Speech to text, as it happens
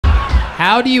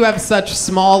How do you have such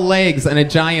small legs and a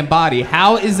giant body?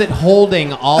 How is it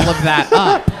holding all of that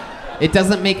up? It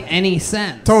doesn't make any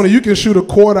sense. Tony, you can shoot a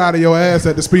quart out of your ass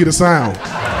at the speed of sound.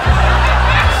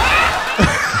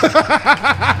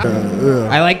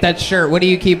 I like that shirt. What do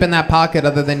you keep in that pocket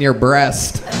other than your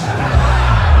breast?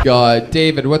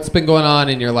 David, what's been going on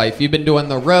in your life? You've been doing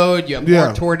the road. You have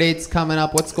more tour dates coming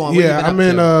up. What's going on? Yeah, I'm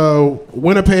in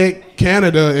Winnipeg,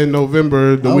 Canada in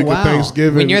November, the week of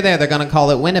Thanksgiving. When you're there, they're going to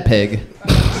call it Winnipeg.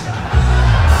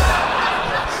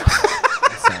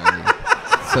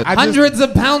 So hundreds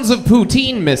of pounds of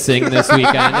poutine missing this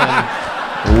weekend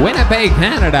in Winnipeg,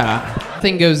 Canada.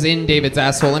 Nothing goes in David's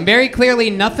asshole, and very clearly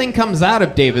nothing comes out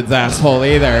of David's asshole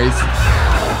either.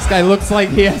 This guy looks like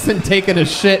he hasn't taken a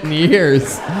shit in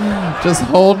years. Just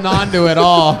holding on to it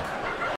all.